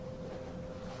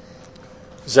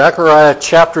Zechariah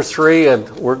chapter 3, and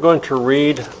we're going to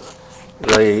read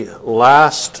the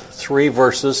last three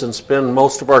verses and spend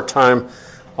most of our time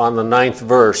on the 9th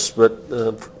verse. But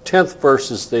the 10th verse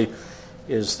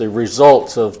is the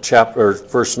result of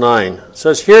verse 9. It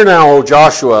says, "Hear now, O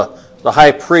Joshua, the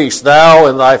high priest, thou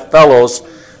and thy fellows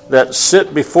that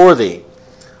sit before thee,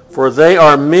 for they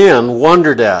are men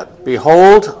wondered at.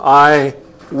 Behold, I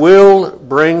will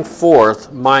bring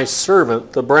forth my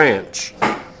servant the branch."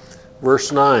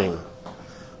 Verse 9,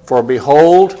 "For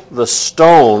behold, the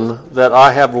stone that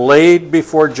I have laid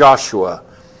before Joshua,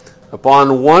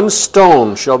 upon one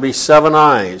stone shall be 7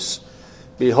 eyes.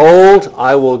 Behold,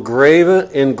 I will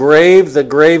engrave the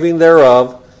graving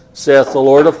thereof, saith the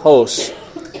Lord of hosts,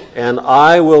 and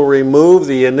I will remove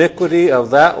the iniquity of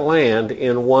that land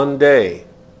in one day.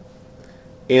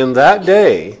 In that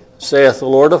day, saith the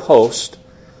Lord of hosts,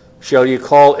 shall ye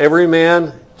call every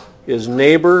man his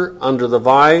neighbor under the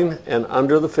vine and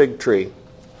under the fig tree."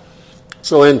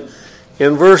 So in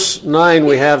verse 9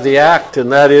 we have the act,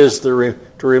 and that is to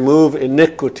remove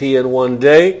iniquity in one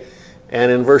day.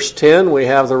 And in verse 10 we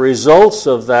have the results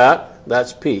of that.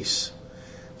 That's peace.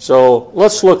 So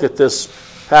let's look at this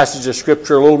passage of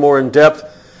Scripture a little more in depth.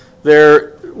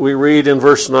 There we read in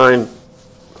verse 9,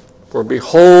 "For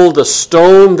behold, the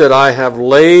stone that I have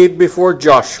laid before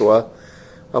Joshua,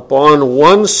 upon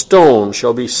one stone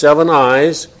shall be 7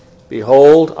 eyes.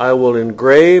 Behold, I will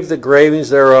engrave the gravings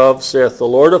thereof, saith the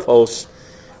Lord of hosts,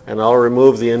 and I'll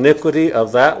remove the iniquity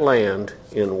of that land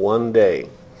in one day."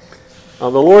 Now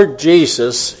the Lord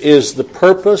Jesus is the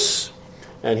purpose,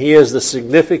 and He is the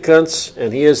significance,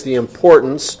 and He is the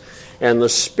importance, and the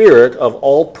spirit of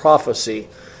all prophecy.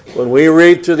 When we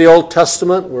read through the Old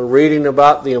Testament, we're reading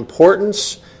about the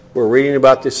importance, we're reading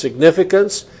about the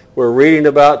significance, we're reading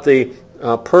about the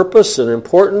purpose and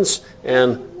importance,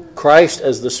 and Christ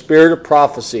as the spirit of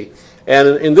prophecy. And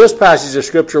in this passage of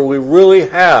Scripture, we really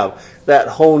have that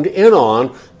honed in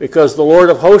on, because the Lord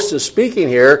of hosts is speaking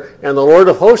here, and the Lord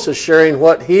of hosts is sharing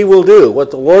what He will do, what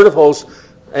the Lord of hosts,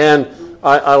 and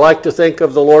I like to think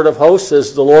of the Lord of hosts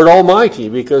as the Lord Almighty,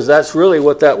 because that's really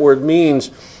what that word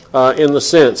means in the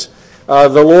sense.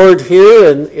 The Lord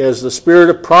here is the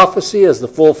spirit of prophecy, as the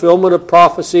fulfillment of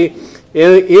prophecy,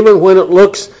 even when it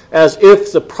looks as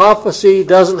if the prophecy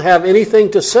doesn't have anything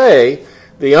to say.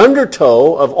 The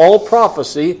undertow of all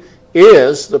prophecy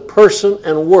is the person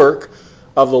and work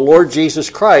of the Lord Jesus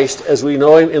Christ as we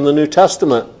know Him in the New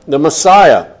Testament, the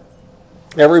Messiah.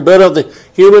 Every bit of the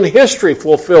human history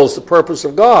fulfills the purpose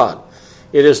of God.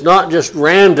 It is not just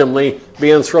randomly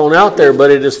being thrown out there,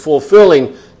 but it is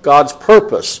fulfilling God's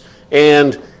purpose.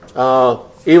 And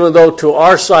even though to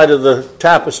our side of the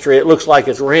tapestry it looks like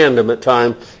it's random at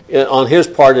times, on His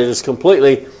part it is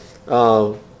completely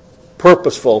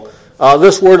purposeful.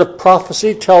 This word of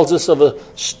prophecy tells us of a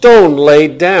stone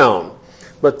laid down.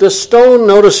 But this stone,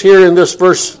 notice here in this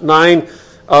verse 9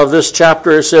 of this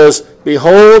chapter, it says,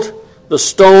 "Behold, the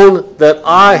stone that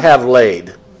I have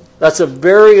laid." That's a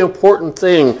very important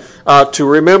thing to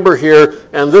remember here,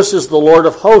 and this is the Lord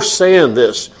of hosts saying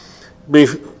this.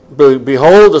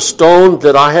 "Behold, the stone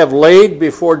that I have laid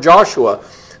before Joshua."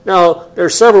 Now, there are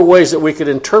several ways that we could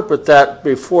interpret that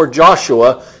before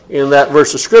Joshua in that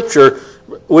verse of Scripture.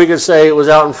 We could say it was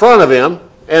out in front of him,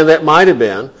 and that might have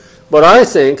been. But I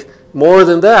think more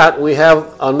than that, we have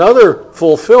another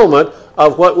fulfillment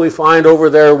of what we find over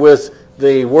there with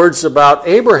the words about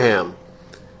Abraham.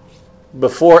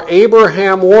 "Before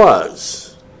Abraham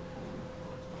was,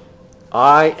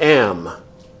 I am."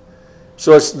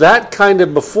 So it's that kind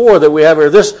of before that we have here.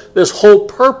 This whole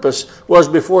purpose was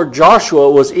before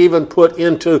Joshua was even put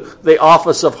into the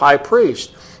office of high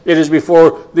priest. It is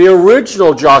before the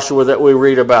original Joshua that we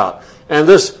read about. And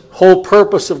this whole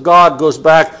purpose of God goes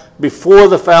back before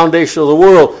the foundation of the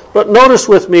world. But notice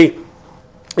with me,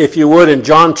 if you would, in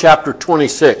John chapter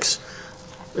 26.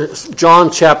 John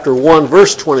chapter 1,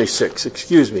 verse 26.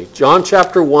 John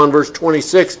chapter 1, verse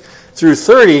 26 through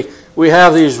 30, we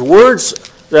have these words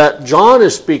that John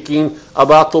is speaking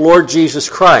about the Lord Jesus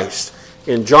Christ.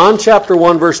 In John chapter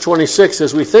 1, verse 26,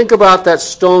 as we think about that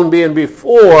stone being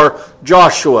before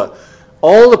Joshua,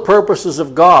 all the purposes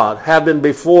of God have been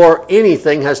before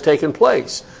anything has taken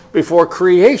place. Before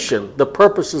creation, the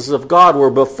purposes of God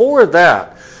were before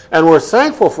that. And we're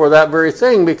thankful for that very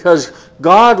thing, because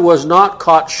God was not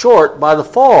caught short by the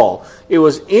fall. It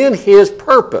was in His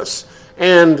purpose.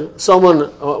 And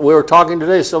we were talking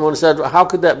today, someone said, how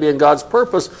could that be in God's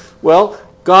purpose? Well,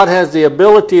 God has the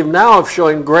ability now of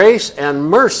showing grace and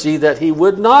mercy that He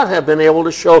would not have been able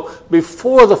to show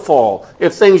before the fall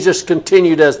if things just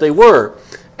continued as they were.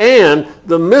 And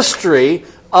the mystery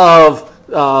of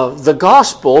the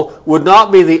gospel would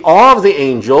not be the awe of the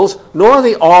angels, nor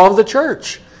the awe of the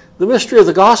church. The mystery of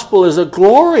the gospel is a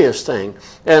glorious thing,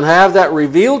 and have that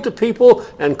revealed to people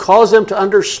and cause them to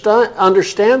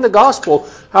understand the gospel.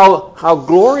 How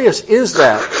glorious is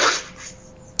that?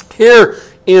 Here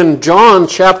in John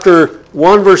chapter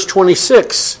 1 verse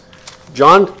 26,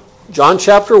 John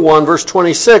chapter 1 verse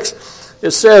 26,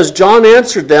 it says, John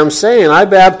answered them, saying, I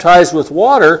baptize with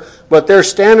water, but there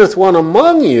standeth one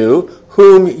among you,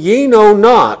 whom ye know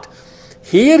not.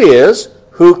 He it is,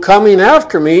 who coming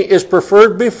after me is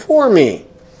preferred before me,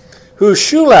 whose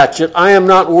shoe latchet I am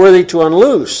not worthy to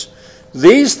unloose.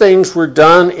 These things were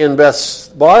done in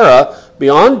Bethbara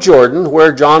beyond Jordan,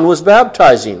 where John was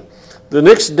baptizing. The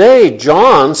next day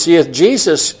John seeth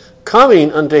Jesus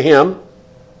coming unto him,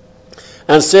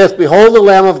 and saith, Behold the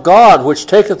Lamb of God, which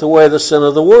taketh away the sin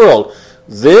of the world.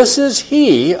 This is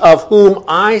he of whom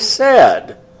I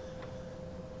said.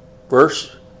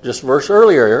 Verse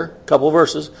earlier here, a couple of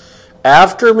verses.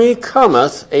 After me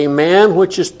cometh a man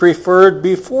which is preferred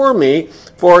before me,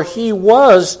 for he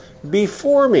was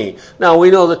before me. Now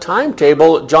we know the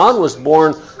timetable. John was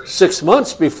born 6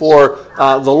 months before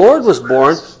the Lord was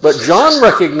born, but John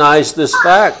recognized this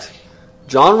fact.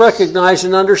 John recognized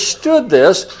and understood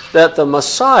this, that the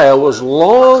Messiah was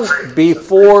long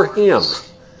before him.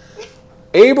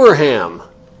 Abraham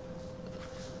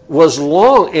was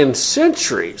long in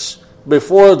centuries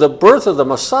before the birth of the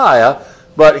Messiah,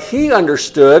 but he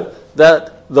understood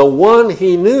that the one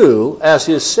he knew as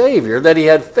his Savior, that he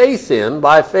had faith in,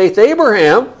 by faith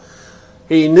Abraham,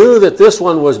 he knew that this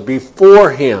one was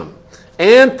before him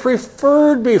and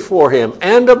preferred before him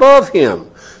and above him.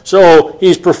 So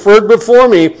he's preferred before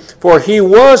me, for he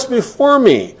was before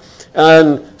me.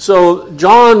 And so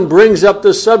John brings up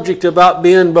the subject about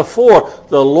being before.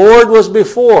 The Lord was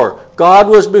before, God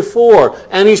was before,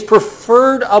 and he's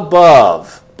preferred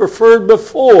above, preferred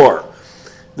before.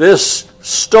 This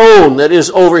stone that is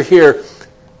over here,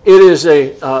 it is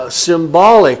a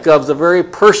symbolic of the very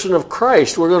person of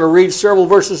Christ. We're going to read several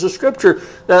verses of Scripture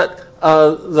that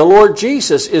the Lord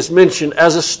Jesus is mentioned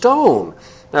as a stone.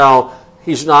 Now,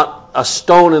 he's not a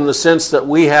stone in the sense that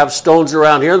we have stones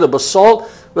around here, the basalt,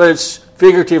 but it's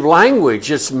figurative language.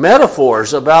 It's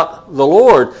metaphors about the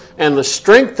Lord and the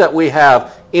strength that we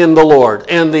have in the Lord,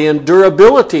 and the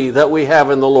endurability that we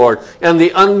have in the Lord, and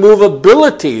the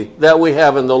unmovability that we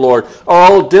have in the Lord,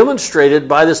 are all demonstrated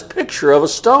by this picture of a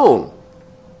stone.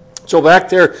 So back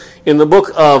there in the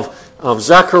book of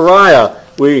Zechariah,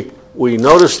 we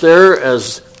notice there,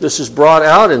 as this is brought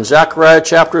out in Zechariah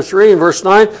chapter 3 and verse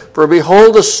 9, For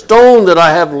behold, a stone that I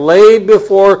have laid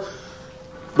before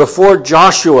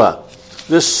Joshua.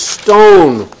 This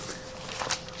stone,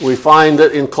 we find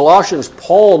that in Colossians,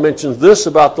 Paul mentions this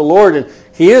about the Lord, and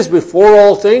he is before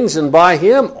all things, and by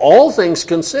him all things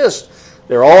consist.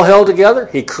 They're all held together.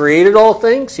 He created all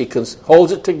things. He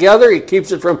holds it together. He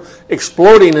keeps it from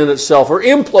exploding in itself or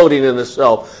imploding in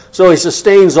itself. So he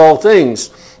sustains all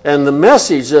things. And the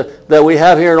message that we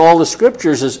have here in all the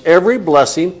Scriptures is every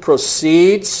blessing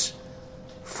proceeds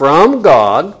from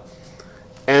God,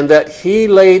 and that he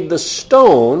laid the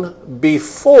stone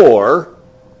before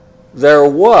there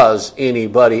was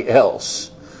anybody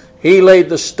else. He laid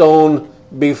the stone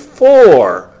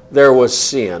before there was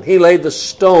sin. He laid the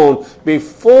stone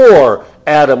before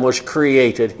Adam was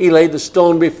created. He laid the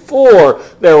stone before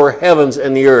there were heavens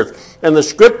and the earth. And the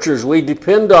Scriptures we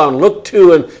depend on, look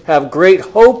to, and have great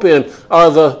hope in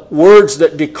are the words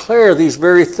that declare these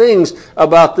very things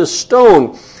about this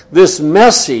stone. This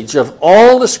message of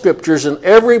all the Scriptures and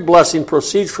every blessing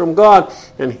proceeds from God,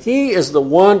 and he is the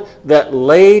one that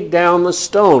laid down the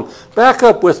stone. Back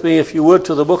up with me, if you would,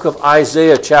 to the book of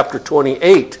Isaiah chapter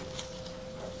 28.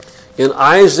 In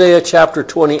Isaiah chapter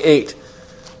 28,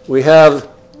 we have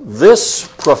this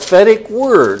prophetic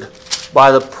word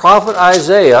by the prophet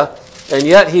Isaiah, and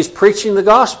yet he's preaching the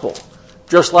gospel.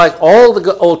 Just like all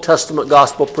the Old Testament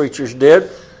gospel preachers did,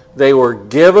 they were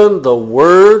given the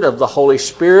word of the Holy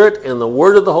Spirit, and the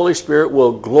word of the Holy Spirit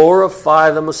will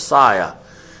glorify the Messiah.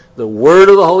 The word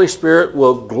of the Holy Spirit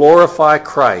will glorify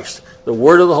Christ. The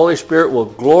word of the Holy Spirit will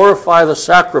glorify the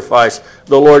sacrifice,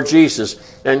 the Lord Jesus.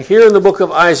 And here in the book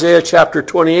of Isaiah chapter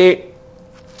 28,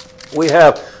 we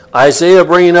have Isaiah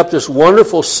bringing up this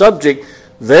wonderful subject.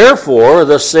 Therefore,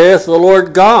 thus saith the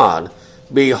Lord God,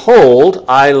 Behold,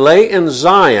 I lay in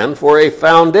Zion for a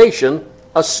foundation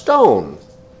a stone,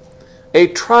 a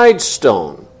tried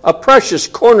stone, a precious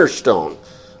cornerstone,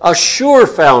 a sure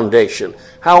foundation.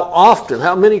 How often,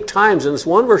 how many times in this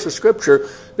one verse of Scripture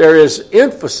there is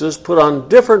emphasis put on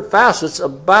different facets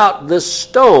about this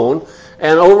stone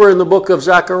And over in the book of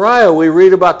Zechariah, we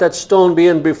read about that stone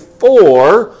being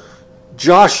before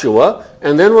Joshua,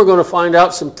 and then we're going to find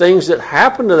out some things that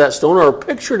happened to that stone or are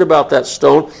pictured about that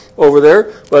stone over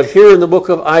there. But here in the book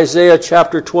of Isaiah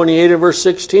chapter 28 and verse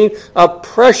 16, a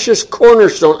precious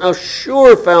cornerstone, a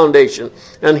sure foundation,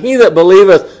 and he that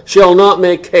believeth shall not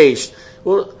make haste,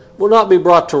 will not be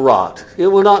brought to rot. It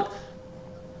will not.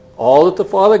 All that the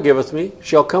Father giveth me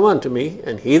shall come unto me,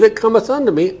 and he that cometh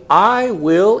unto me I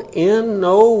will in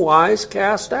no wise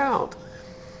cast out.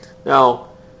 Now,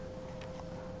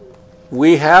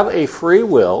 we have a free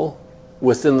will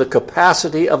within the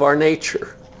capacity of our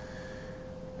nature.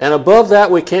 And above that,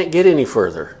 we can't get any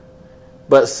further.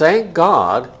 But thank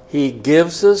God, he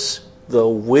gives us the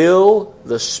will,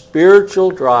 the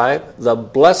spiritual drive, the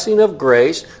blessing of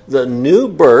grace, the new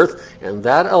birth, and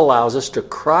that allows us to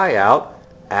cry out,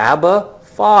 Abba,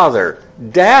 Father,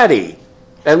 Daddy.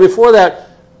 And before that,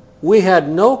 we had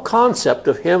no concept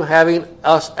of him having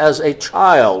us as a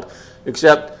child,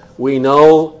 except we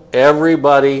know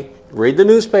everybody, read the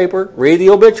newspaper, read the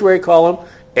obituary column,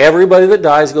 everybody that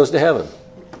dies goes to heaven.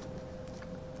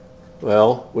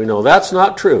 Well, we know that's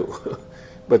not true,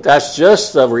 but that's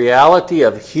just the reality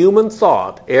of human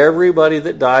thought. Everybody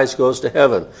that dies goes to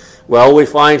heaven. Well, we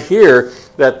find here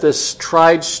that this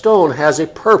tried stone has a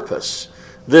purpose.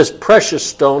 This precious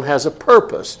stone has a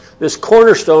purpose. This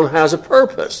cornerstone has a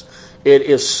purpose. It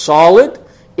is solid.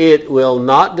 It will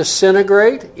not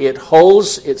disintegrate. It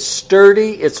holds, it's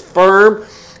sturdy, it's firm.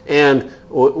 And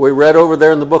we read over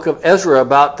there in the book of Ezra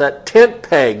about that tent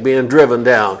peg being driven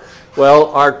down. Well,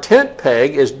 our tent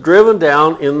peg is driven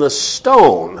down in the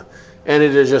stone, and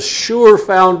it is a sure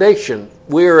foundation.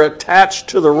 We are attached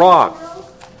to the rock.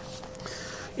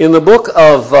 In the book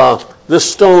of this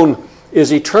stone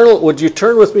is eternal. Would you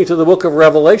turn with me to the book of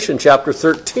Revelation chapter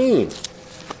 13?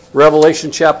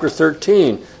 Revelation chapter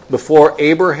 13. Before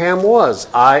Abraham was,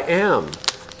 I am.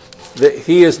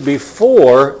 He is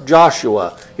before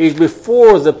Joshua. He's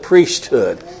before the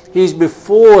priesthood. He's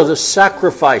before the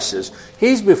sacrifices.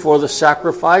 He's before the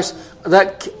sacrifice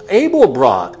that Abel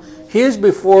brought. He is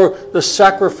before the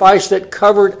sacrifice that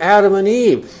covered Adam and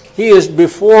Eve. He is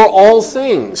before all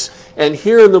things. And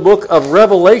here in the book of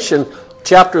Revelation,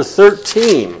 chapter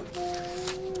 13,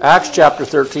 Acts chapter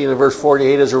 13 and verse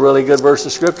 48 is a really good verse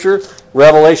of Scripture.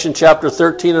 Revelation chapter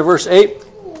 13 and verse 8,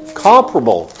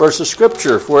 comparable verse of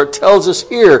Scripture, where it tells us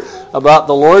here about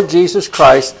the Lord Jesus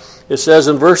Christ. It says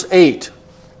in verse 8,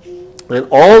 and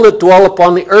all that dwell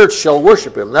upon the earth shall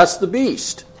worship him. That's the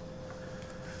beast,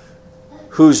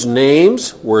 whose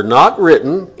names were not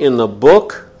written in the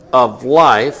book of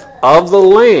life of the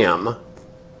Lamb.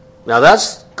 Now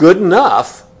that's good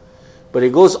enough. But he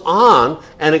goes on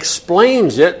and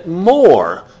explains it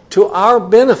more to our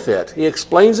benefit. He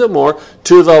explains it more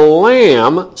to the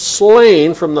Lamb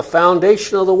slain from the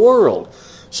foundation of the world.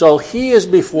 So he is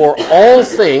before all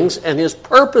things, and his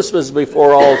purpose was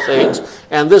before all things,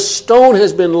 and this stone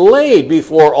has been laid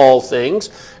before all things.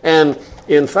 And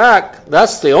in fact,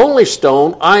 that's the only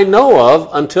stone I know of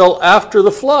until after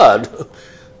the flood.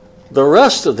 The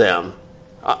rest of them,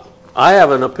 I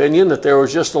have an opinion that there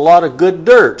was just a lot of good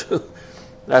dirt.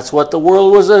 That's what the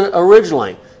world was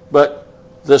originally. But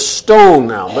the stone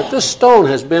now. But this stone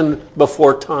has been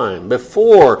before time.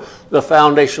 Before the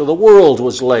foundation of the world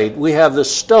was laid, we have the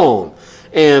stone.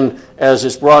 And as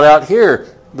it's brought out here,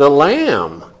 the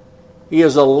Lamb. He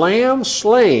is a lamb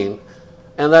slain.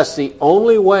 And that's the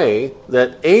only way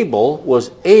that Abel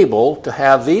was able to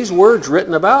have these words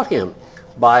written about him.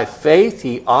 By faith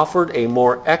he offered a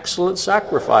more excellent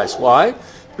sacrifice. Why?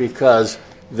 Because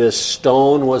this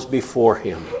stone was before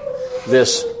him.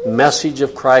 This message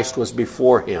of Christ was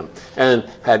before him and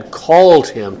had called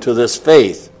him to this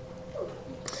faith.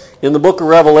 In the book of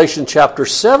Revelation chapter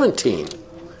 17,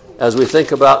 as we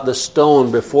think about the stone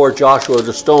before Joshua,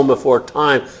 the stone before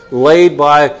time, laid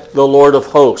by the Lord of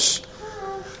hosts.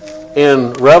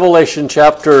 In Revelation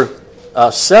chapter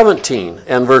 17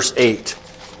 and verse 8,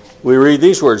 we read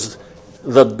these words,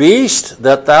 the beast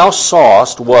that thou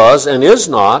sawest was and is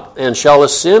not, and shall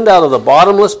ascend out of the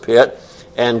bottomless pit,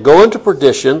 and go into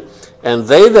perdition, and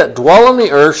they that dwell on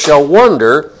the earth shall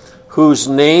wonder, whose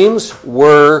names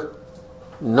were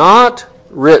not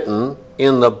written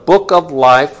in the book of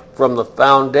life from the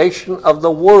foundation of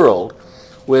the world,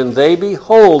 when they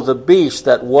behold the beast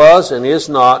that was and is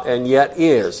not and yet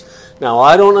is. Now,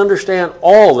 I don't understand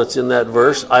all that's in that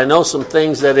verse. I know some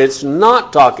things that it's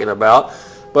not talking about,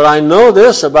 but I know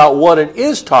this about what it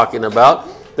is talking about,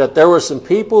 that there were some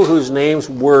people whose names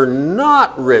were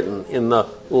not written in the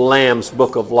Lamb's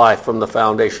book of life from the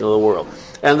foundation of the world.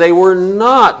 And they were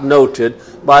not noted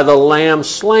by the Lamb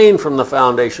slain from the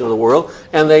foundation of the world.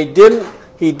 And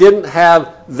he didn't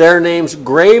have their names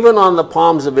graven on the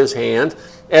palms of his hand.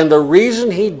 And the reason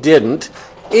he didn't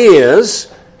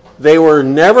is they were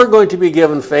never going to be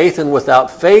given faith. And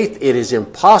without faith, it is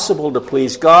impossible to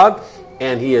please God.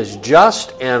 And he is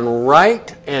just and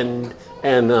right and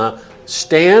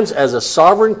stands as a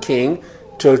sovereign king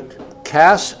to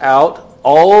cast out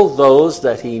all those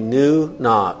that he knew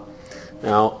not.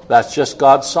 Now, that's just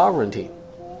God's sovereignty.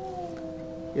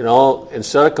 You know,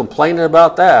 instead of complaining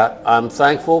about that, I'm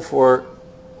thankful for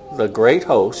the great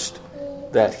host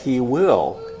that he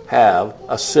will have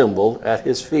assembled at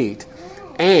his feet,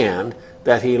 and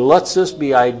that he lets us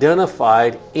be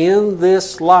identified in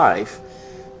this life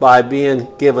by being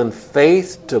given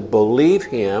faith to believe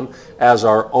him as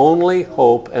our only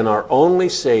hope and our only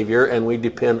Savior, and we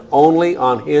depend only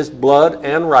on his blood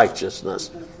and righteousness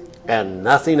and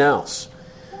nothing else.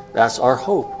 That's our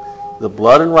hope, the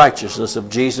blood and righteousness of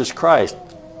Jesus Christ.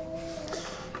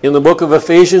 In the book of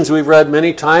Ephesians, we've read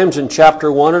many times in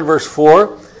chapter 1 and verse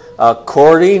 4,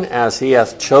 according as he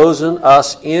hath chosen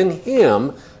us in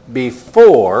him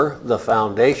before the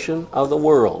foundation of the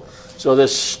world. So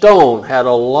this stone had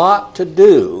a lot to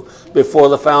do before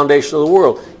the foundation of the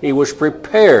world. He was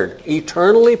prepared,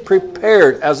 eternally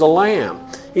prepared as a lamb.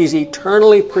 He's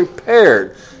eternally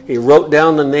prepared. He wrote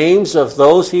down the names of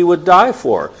those he would die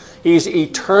for. He's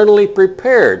eternally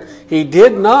prepared. He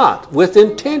did not, with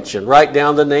intention, write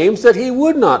down the names that he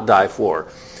would not die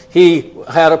for. He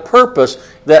had a purpose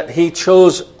that he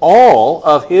chose all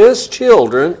of his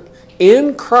children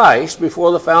in Christ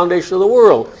before the foundation of the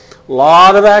world. A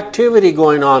lot of activity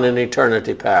going on in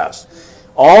eternity past.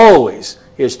 Always,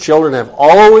 his children have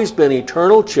always been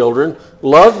eternal children,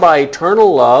 loved by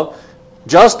eternal love,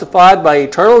 justified by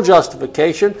eternal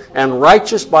justification, and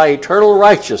righteous by eternal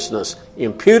righteousness,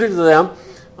 imputed to them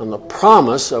on the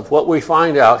promise of what we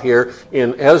find out here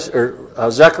in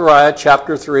Zechariah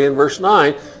chapter 3 and verse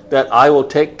 9, that I will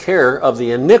take care of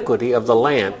the iniquity of the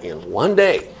land in one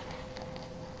day.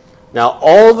 Now,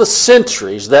 all the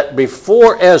centuries that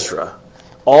before Ezra,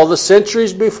 all the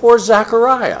centuries before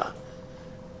Zechariah,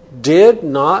 did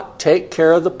not take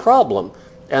care of the problem.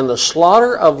 And the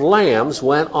slaughter of lambs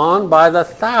went on by the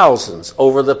thousands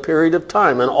over the period of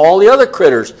time. And all the other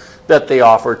critters that they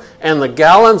offered, and the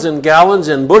gallons and gallons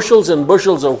and bushels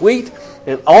of wheat,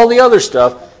 and all the other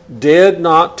stuff, did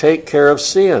not take care of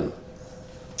sin.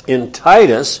 In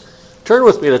Titus, turn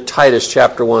with me to Titus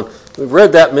chapter 1. We've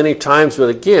read that many times, but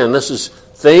again, this is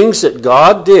things that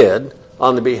God did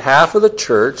on the behalf of the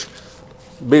church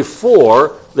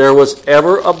before there was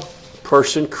ever a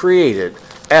person created.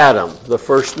 Adam, the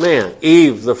first man.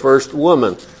 Eve, the first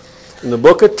woman. In the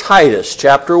book of Titus,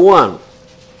 chapter 1.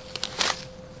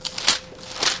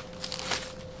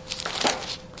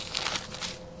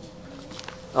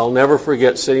 I'll never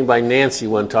forget sitting by Nancy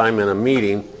one time in a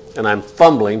meeting, and I'm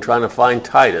fumbling trying to find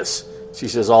Titus. She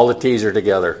says, all the T's are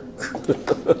together.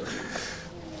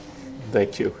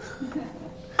 Thank you.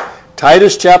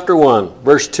 Titus chapter 1,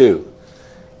 verse 2.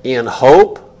 In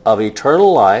hope of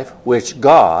eternal life, which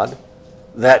God,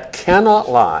 that cannot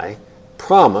lie,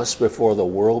 promised before the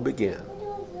world began.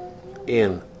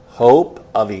 In hope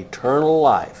of eternal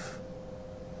life.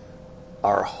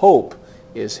 Our hope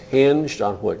is hinged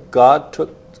on what God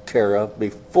took care of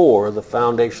before the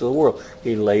foundation of the world.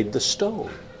 He laid the stone.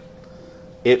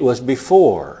 It was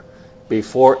before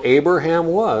Abraham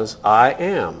was, I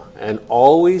am, an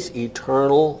always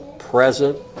eternal,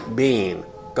 present being,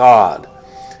 God.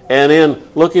 And in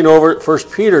looking over at 1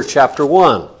 Peter chapter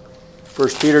 1, 1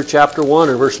 Peter chapter 1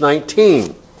 and verse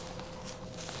 19.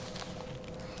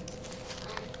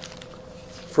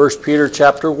 1 Peter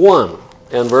chapter 1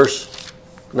 and verse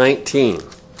 19.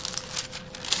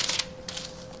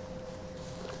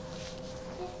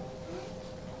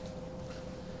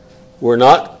 We're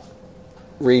not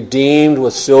redeemed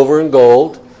with silver and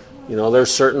gold. You know,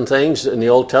 there's certain things in the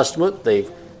Old Testament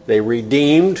they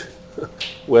redeemed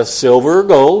with silver or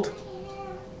gold.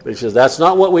 He says that's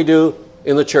not what we do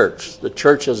in the church. The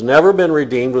church has never been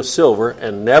redeemed with silver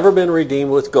and never been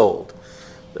redeemed with gold.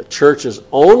 The church is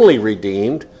only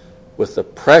redeemed with the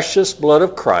precious blood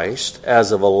of Christ,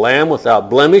 as of a lamb without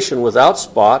blemish and without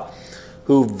spot,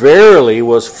 who verily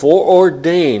was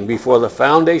foreordained before the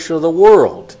foundation of the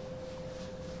world,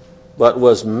 but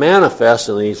was manifest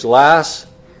in these last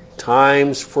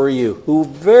times for you, who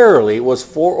verily was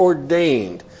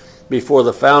foreordained before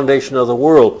the foundation of the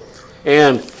world.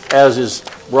 And as is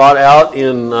brought out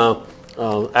in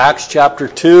Acts chapter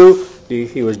 2,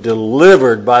 he was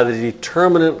delivered by the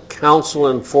determinate counsel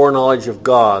and foreknowledge of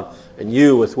God, and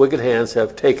you with wicked hands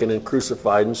have taken and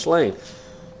crucified and slain.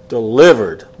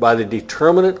 Delivered by the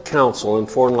determinate counsel and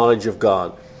foreknowledge of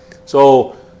God.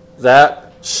 So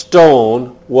that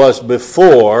stone was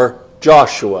before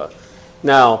Joshua.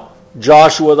 Now,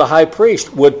 Joshua the high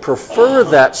priest would prefer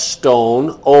that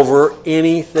stone over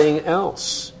anything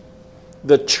else.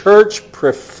 The church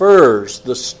prefers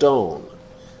the stone.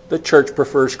 The church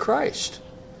prefers Christ.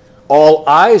 All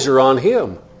eyes are on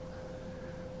him.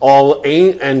 All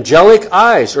angelic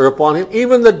eyes are upon him.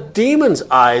 Even the demons'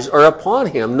 eyes are upon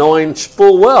him, knowing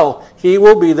full well he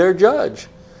will be their judge.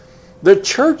 The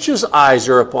church's eyes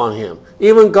are upon him.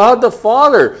 Even God the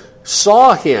Father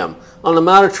saw him on the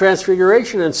Mount of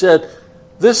Transfiguration and said,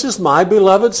 "This is my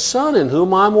beloved Son in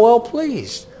whom I'm well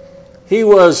pleased." He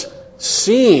was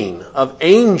seen of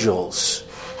angels.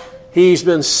 He's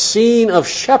been seen of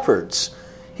shepherds.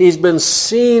 He's been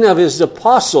seen of his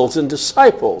apostles and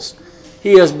disciples.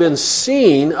 He has been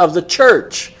seen of the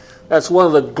church. That's one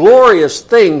of the glorious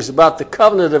things about the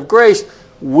covenant of grace.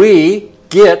 We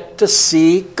get to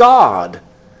see God.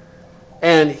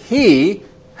 And he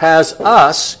has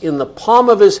us in the palm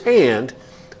of his hand.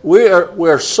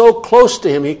 We're so close to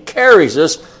him, he carries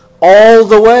us all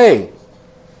the way.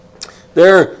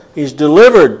 There, he's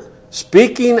delivered.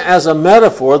 Speaking as a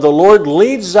metaphor, the Lord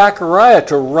leads Zechariah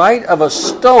to write of a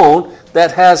stone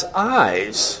that has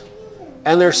eyes.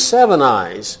 And there's 7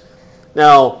 eyes.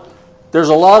 Now, there's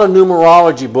a lot of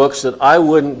numerology books that I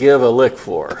wouldn't give a lick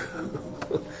for.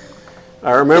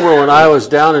 I remember when I was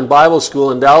down in Bible school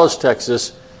in Dallas,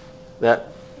 Texas, that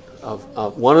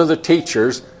one of the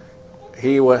teachers,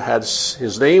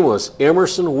 his name was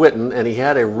Emerson Whitten, and he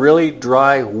had a really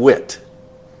dry wit.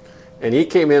 And he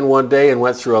came in one day and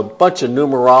went through a bunch of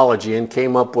numerology and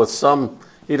came up with some,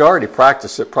 he'd already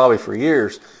practiced it probably for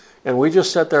years. And we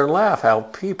just sat there and laughed how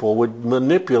people would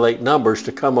manipulate numbers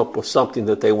to come up with something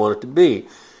that they want it to be.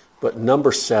 But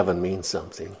number 7 means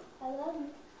something.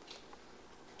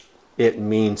 It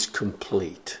means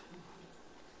complete.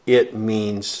 It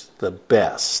means the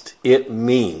best. It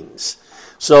means.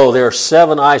 So there are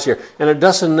 7 eyes here. And it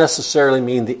doesn't necessarily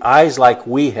mean the eyes like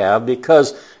we have,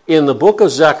 because in the book of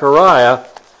Zechariah,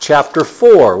 chapter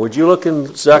 4, would you look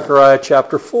in Zechariah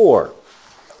chapter 4?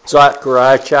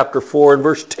 Zechariah chapter 4 and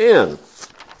verse 10.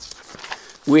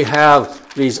 We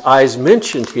have these eyes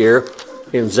mentioned here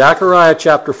in Zechariah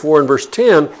chapter 4 and verse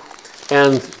 10.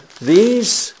 And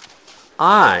these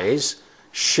eyes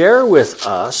share with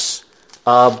us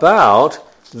about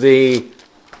the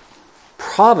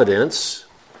providence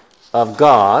of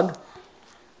God,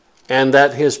 and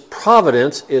that his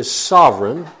providence is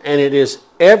sovereign, and it is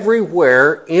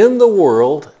everywhere in the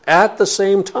world at the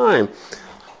same time.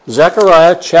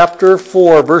 Zechariah chapter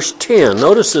 4, verse 10.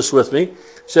 Notice this with me. It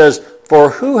says, "For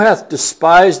who hath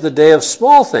despised the day of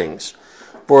small things?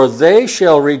 For they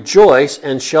shall rejoice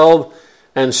and shall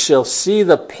see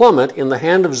the plummet in the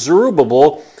hand of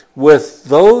Zerubbabel with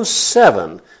those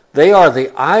 7. They are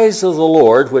the eyes of the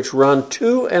Lord, which run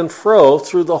to and fro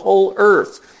through the whole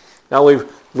earth." Now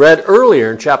we've read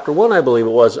earlier in chapter 1, I believe it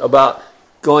was, about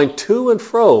going to and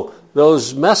fro.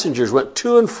 Those messengers went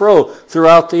to and fro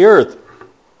throughout the earth.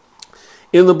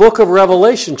 In the book of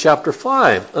Revelation chapter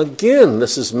 5, again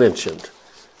this is mentioned.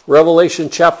 Revelation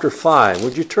chapter 5.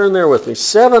 Would you turn there with me?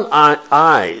 7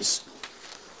 eyes.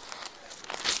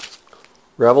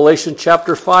 Revelation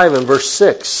chapter 5 and verse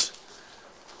 6.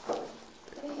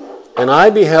 "And I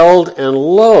beheld, and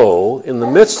lo, in the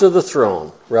midst of the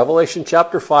throne," Revelation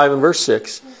chapter 5 and verse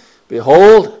 6,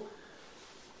 "Behold,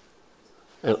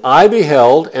 and I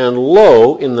beheld, and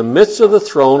lo, in the midst of the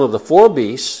throne of the 4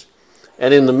 beasts,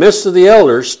 and in the midst of the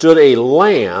elders stood a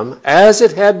lamb, as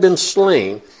it had been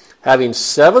slain, having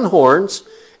 7 horns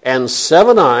and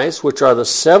 7 eyes, which are the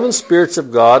 7 spirits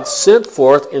of God sent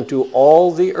forth into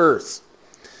all the earth."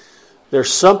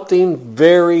 There's something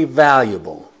very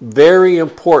valuable, very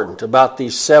important about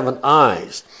these 7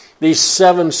 eyes, these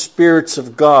 7 spirits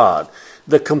of God,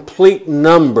 the complete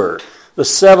number. The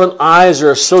 7 eyes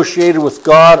are associated with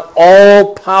God,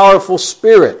 all-powerful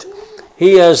Spirit.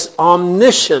 He is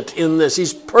omniscient in this.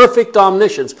 He's perfect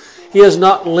omniscience. He is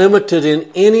not limited in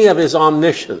any of his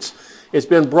omniscience. It's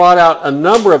been brought out a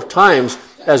number of times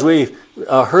as we've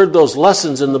heard those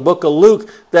lessons in the book of Luke,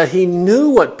 that he knew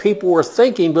what people were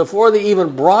thinking before they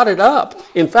even brought it up.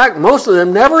 In fact, most of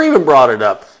them never even brought it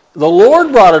up. The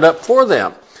Lord brought it up for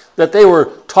them, that they were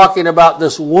talking about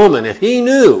this woman, and he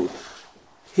knew.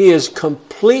 He is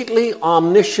completely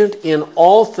omniscient in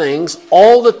all things,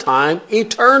 all the time,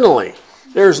 eternally.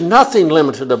 There's nothing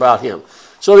limited about him.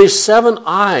 So these 7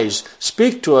 eyes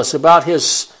speak to us about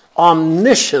his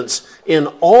omniscience in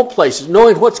all places,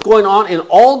 knowing what's going on in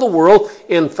all the world,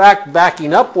 in fact,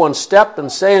 backing up one step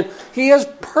and saying he has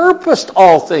purposed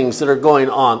all things that are going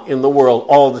on in the world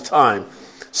all the time.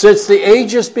 Since the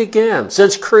ages began,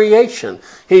 since creation,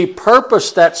 he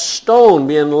purposed that stone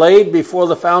being laid before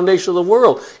the foundation of the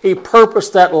world. He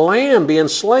purposed that lamb being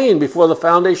slain before the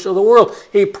foundation of the world.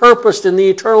 He purposed in the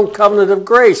eternal covenant of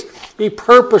grace. He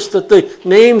purposed that the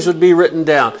names would be written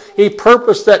down. He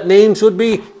purposed that names would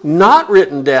be not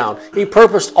written down. He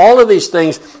purposed all of these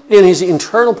things in his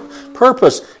eternal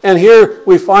purpose. And here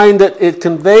we find that it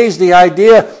conveys the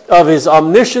idea of his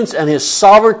omniscience and his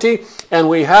sovereignty. And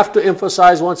we have to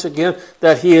emphasize once again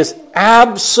that he is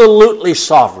absolutely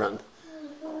sovereign.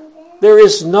 There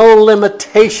is no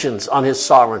limitations on his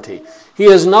sovereignty. He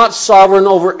is not sovereign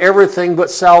over everything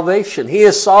but salvation. He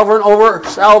is sovereign over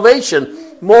salvation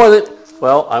more than,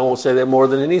 well, I won't say that more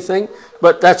than anything,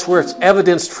 but that's where it's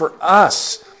evidenced for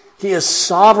us. He is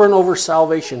sovereign over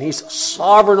salvation. He's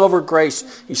sovereign over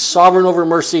grace. He's sovereign over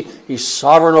mercy. He's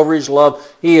sovereign over his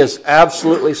love. He is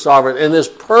absolutely sovereign. And this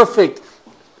perfect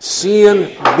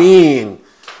seeing being,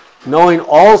 knowing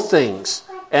all things,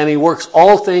 and he works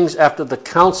all things after the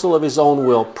counsel of his own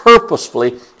will.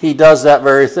 Purposefully, he does that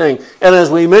very thing. And as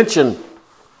we mentioned,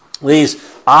 these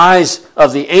eyes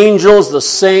of the angels, the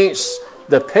saints,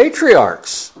 the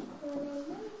patriarchs,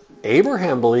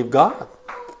 Abraham believed God.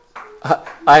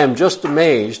 I am just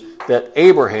amazed that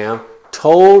Abraham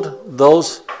told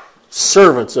those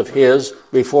servants of his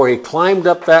before he climbed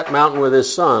up that mountain with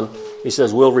his son, he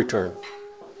says, we'll return.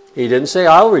 He didn't say,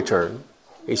 I'll return.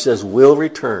 He says, we'll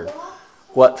return.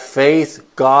 What faith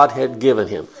God had given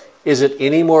him. Is it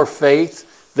any more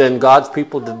faith than God's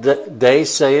people today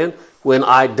saying, when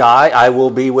I die, I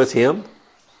will be with him?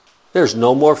 There's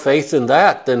no more faith in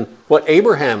that than what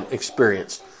Abraham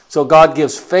experienced. So God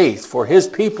gives faith for his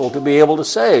people to be able to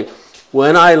say,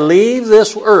 when I leave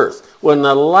this earth, when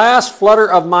the last flutter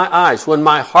of my eyes, when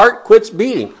my heart quits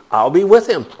beating, I'll be with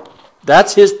him.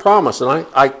 That's his promise, and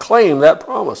I claim that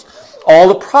promise. All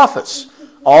the prophets,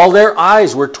 all their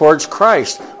eyes were towards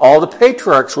Christ. All the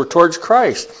patriarchs were towards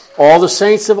Christ. All the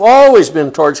saints have always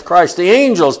been towards Christ. The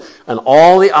angels, and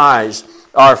all the eyes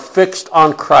are fixed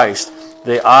on Christ.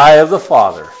 The eye of the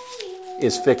Father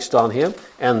is fixed on him,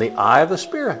 and the eye of the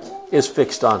Spirit is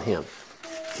fixed on him.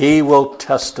 He will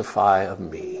testify of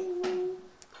me.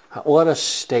 What a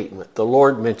statement the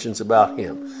Lord mentions about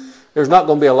him. There's not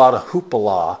going to be a lot of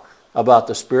hoopla about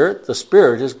the Spirit. The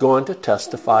Spirit is going to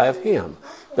testify of him.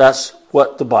 That's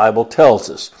what the Bible tells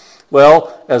us.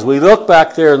 Well, as we look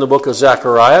back there in the book of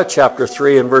Zechariah, chapter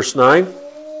 3 and verse 9,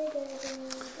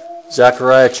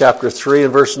 Zechariah chapter 3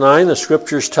 and verse 9, the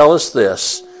scriptures tell us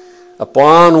this.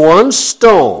 Upon one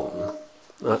stone,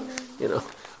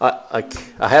 I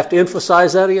have to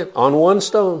emphasize that again, on one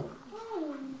stone.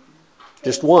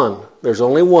 Just one. There's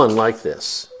only one like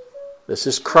this. This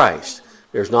is Christ.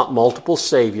 There's not multiple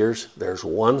saviors. There's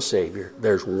one Savior.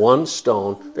 There's one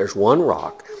stone. There's one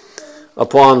rock.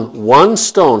 Upon one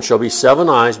stone shall be 7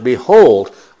 eyes.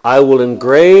 Behold, I will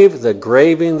engrave the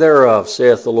graving thereof,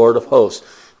 saith the Lord of hosts.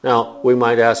 Now, we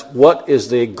might ask, what is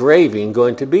the engraving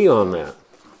going to be on that?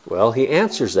 Well, he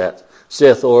answers that,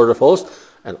 saith the Lord of hosts,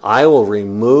 and I will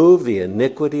remove the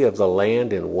iniquity of the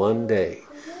land in one day.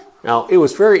 Now, it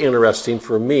was very interesting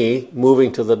for me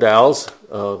moving to the Dalles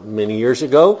many years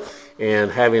ago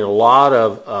and having a lot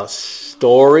of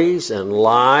stories and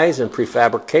lies and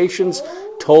prefabrications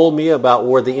told me about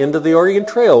where the end of the Oregon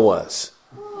Trail was.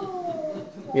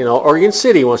 You know, Oregon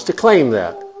City wants to claim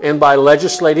that. And by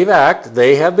legislative act,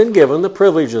 they have been given the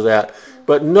privilege of that.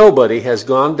 But nobody has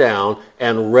gone down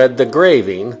and read the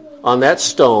graving on that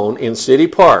stone in City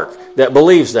Park that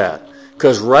believes that.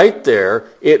 Because right there,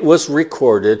 it was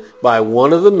recorded by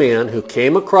one of the men who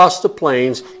came across the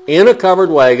plains in a covered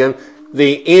wagon,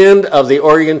 the end of the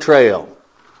Oregon Trail.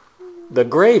 The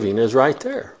graving is right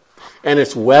there. And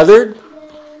it's weathered,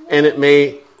 and it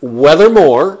may weather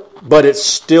more, but it's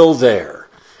still there.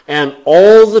 And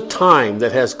all the time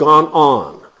that has gone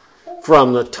on,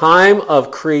 from the time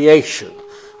of creation,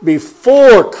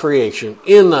 before creation,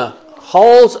 in the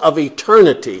halls of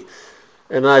eternity,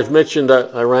 and I've mentioned,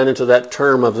 I ran into that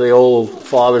term of the old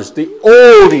fathers, the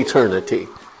old eternity.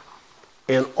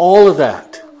 And all of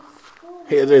that,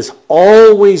 it has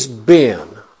always been,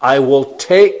 I will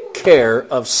take care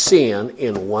of sin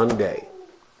in one day.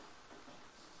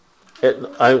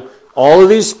 All of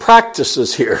these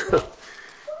practices here,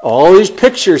 all these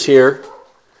pictures here,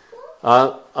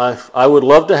 I would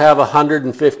love to have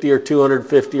 150 or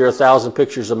 250 or 1,000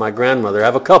 pictures of my grandmother. I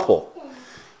have a couple.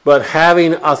 But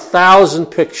having 1,000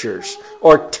 pictures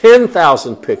or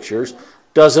 10,000 pictures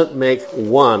doesn't make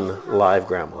one live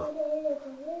grandma.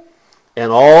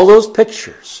 And all those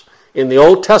pictures in the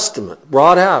Old Testament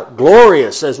brought out,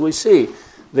 glorious as we see,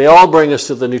 they all bring us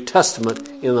to the New Testament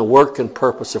in the work and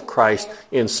purpose of Christ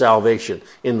in salvation,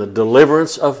 in the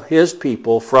deliverance of his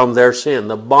people from their sin,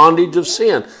 the bondage of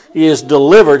sin. He has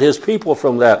delivered his people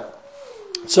from that.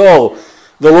 So,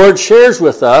 the Lord shares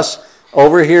with us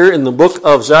over here in the book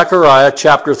of Zechariah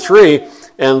chapter 3,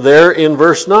 and there in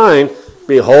verse 9,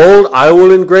 Behold, I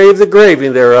will engrave the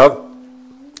graving thereof,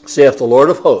 saith the Lord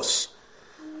of hosts.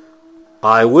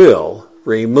 I will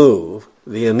remove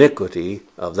the iniquity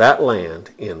of that land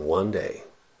in one day.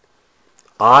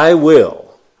 I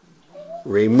will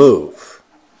remove.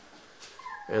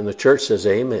 And the church says,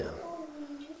 Amen.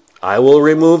 I will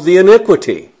remove the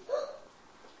iniquity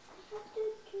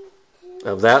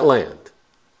of that land.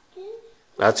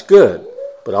 That's good,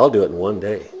 but I'll do it in one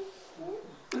day.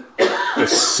 The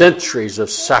centuries of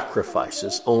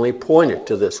sacrifices only pointed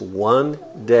to this one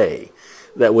day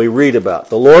that we read about.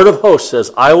 The Lord of hosts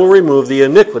says, I will remove the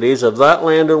iniquities of that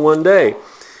land in one day.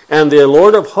 And the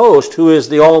Lord of hosts, who is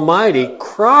the Almighty,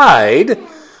 cried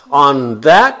on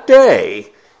that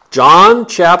day, John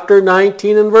chapter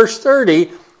 19 and verse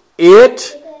 30,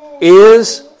 it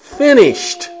is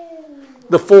finished.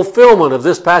 The fulfillment of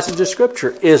this passage of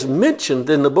Scripture is mentioned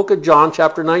in the book of John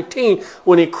chapter 19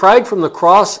 when he cried from the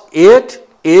cross, it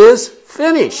is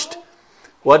finished.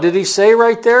 What did he say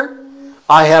right there?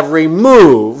 I have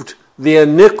removed the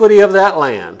iniquity of that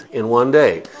land in one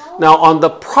day. Now, on the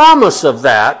promise of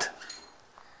that,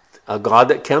 a God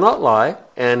that cannot lie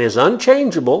and is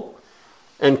unchangeable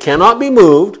and cannot be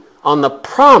moved, on the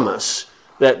promise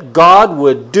that God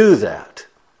would do that,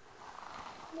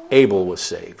 Abel was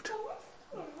saved.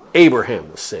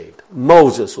 Abraham was saved.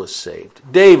 Moses was saved.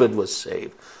 David was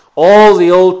saved. All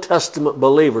the Old Testament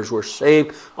believers were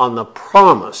saved on the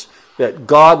promise that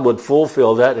God would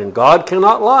fulfill that, and God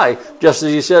cannot lie, just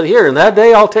as he said here, in that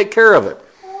day I'll take care of it.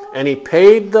 And he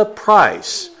paid the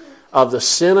price of the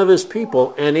sin of his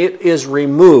people, and it is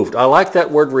removed. I like that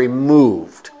word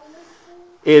removed.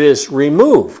 It is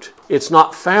removed. It's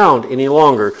not found any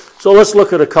longer. So let's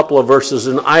look at a couple of verses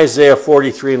in Isaiah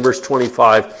 43 and verse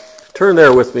 25. Turn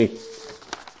there with me.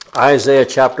 Isaiah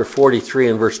chapter 43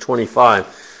 and verse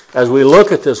 25. As we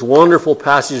look at this wonderful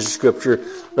passage of Scripture,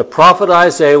 the prophet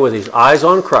Isaiah with his eyes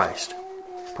on Christ,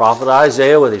 prophet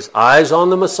Isaiah with his eyes on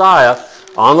the Messiah,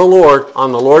 on the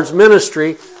Lord's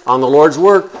ministry, on the Lord's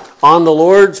work, on the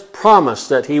Lord's promise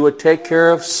that he would take care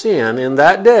of sin in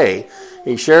that day.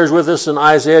 He shares with us in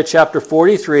Isaiah chapter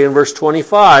 43 and verse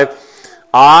 25,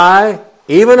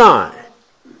 even I,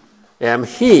 am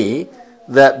he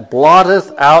that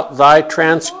blotteth out thy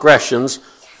transgressions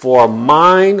for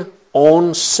mine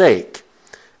own sake,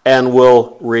 and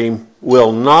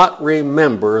will not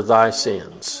remember thy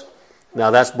sins.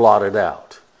 Now that's blotted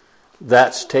out.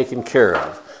 That's taken care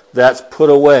of. That's put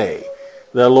away.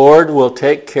 The Lord will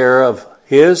take care of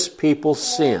his people's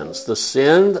sins, the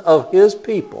sin of his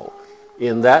people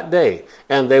in that day,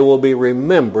 and they will be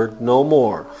remembered no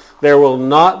more. There will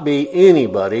not be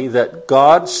anybody that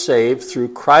God saved through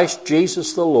Christ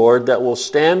Jesus the Lord that will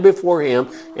stand before him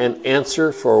and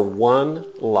answer for one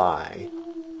lie.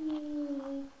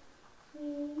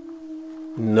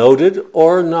 Noted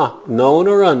or not, known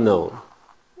or unknown.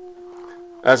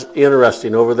 That's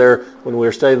interesting over there when we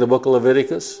were studying the book of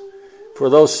Leviticus. For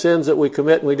those sins that we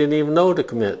commit and we didn't even know to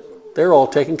commit, they're all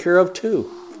taken care of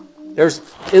too. There's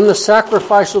in the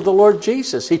sacrifice of the Lord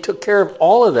Jesus, he took care of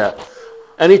all of that.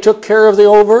 And he took care of the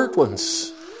overt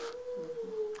ones.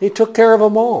 He took care of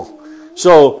them all.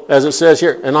 So, as it says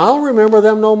here, and I'll remember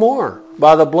them no more.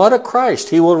 By the blood of Christ,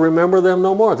 he will remember them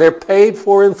no more. They're paid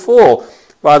for in full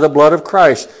by the blood of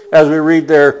Christ. As we read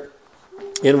there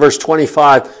in verse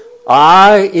 25,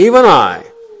 even I,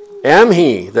 am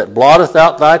he that blotteth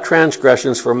out thy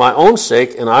transgressions for my own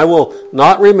sake, and I will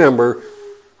not remember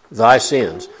thy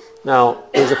sins. Now,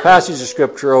 there's a passage of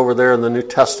Scripture over there in the New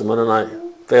Testament, and I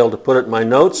failed to put it in my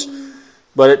notes,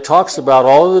 but it talks about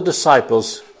all of the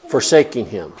disciples forsaking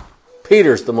him.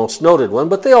 Peter's the most noted one,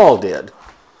 but they all did.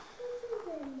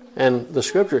 And the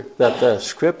Scripture, that the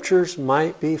Scriptures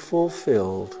might be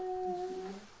fulfilled,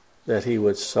 that he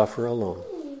would suffer alone.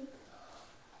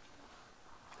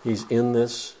 He's in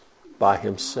this by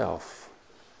himself.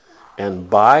 And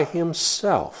by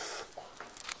himself,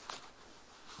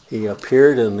 he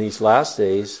appeared in these last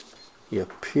days, he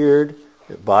appeared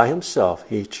that by himself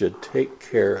he should take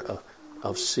care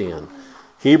of sin.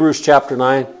 Hebrews chapter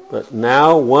 9, but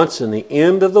now once in the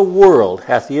end of the world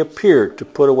hath he appeared to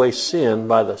put away sin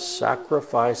by the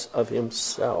sacrifice of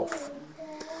himself.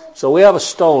 So we have a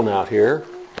stone out here.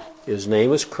 His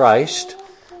name is Christ.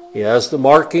 He has the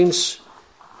markings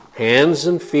hands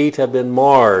and feet have been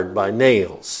marred by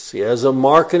nails. He has a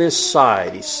mark in his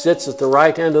side. He sits at the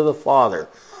right hand of the Father,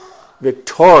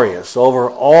 victorious over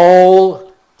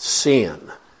all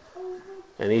sin.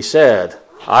 And he said,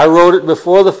 I wrote it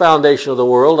before the foundation of the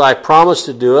world. I promised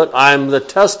to do it. I'm the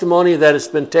testimony that it's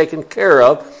been taken care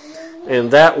of.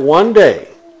 And that one day,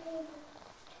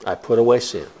 I put away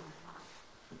sin.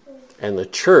 And the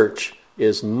church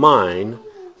is mine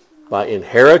by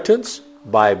inheritance,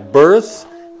 by birth,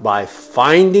 by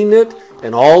finding it,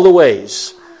 and all the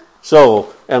ways.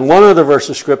 So, and one other verse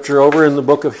of Scripture over in the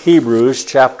book of Hebrews,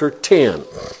 chapter 10.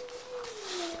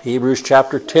 Hebrews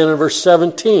chapter 10 and verse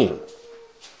 17.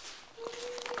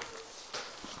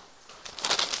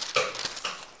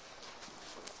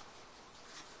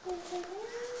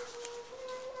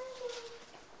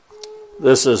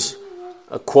 This is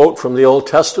a quote from the Old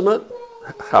Testament.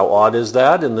 How odd is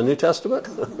that in the New Testament?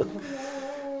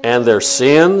 And their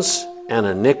sins and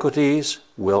iniquities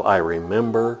will I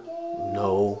remember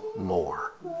no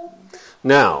more.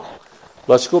 Now,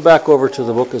 let's go back over to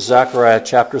the book of Zechariah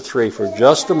chapter 3 for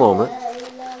just a moment.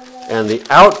 And the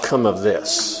outcome of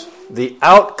this, the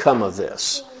outcome of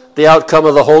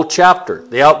the whole chapter,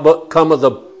 the outcome of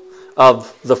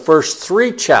the first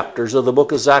 3 chapters of the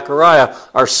book of Zechariah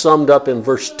are summed up in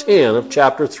verse 10 of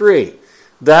chapter 3.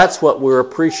 That's what we're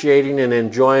appreciating and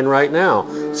enjoying right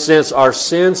now. Since our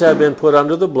sins have been put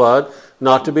under the blood,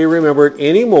 not to be remembered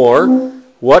anymore,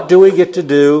 what do we get to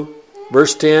do?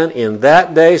 Verse 10, in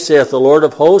that day, saith the Lord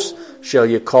of hosts, shall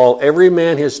you call every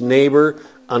man his neighbor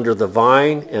under the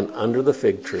vine and under the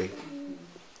fig tree.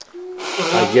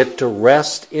 I get to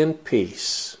rest in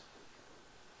peace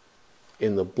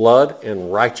in the blood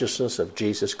and righteousness of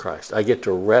Jesus Christ. I get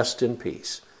to rest in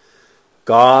peace.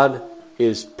 God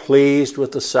is pleased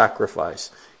with the sacrifice.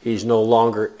 He's no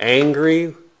longer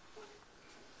angry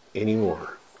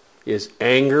anymore. His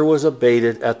anger was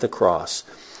abated at the cross.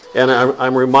 And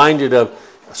I'm reminded of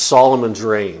Solomon's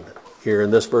reign here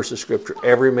in this verse of Scripture.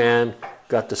 Every man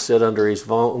got to sit under his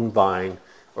own vine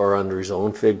or under his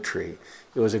own fig tree.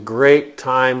 It was a great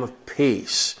time of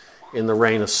peace in the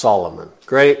reign of Solomon.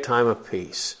 Great time of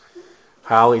peace.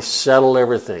 How he settled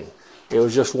everything. It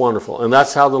was just wonderful. And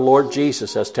that's how the Lord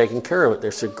Jesus has taken care of it.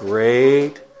 There's a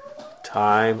great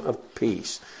time of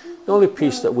peace. The only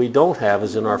peace that we don't have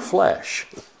is in our flesh.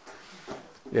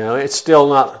 You know, it's still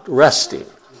not resting.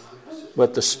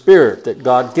 But the spirit that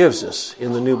God gives us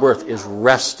in the new birth is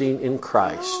resting in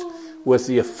Christ with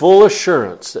the full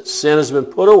assurance that sin has been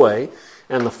put away,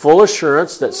 and the full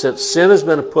assurance that since sin has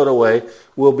been put away,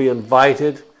 we'll be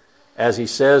invited, as he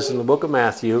says in the book of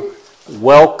Matthew,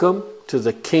 welcome to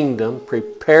the kingdom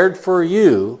prepared for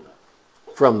you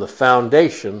from the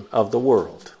foundation of the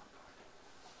world.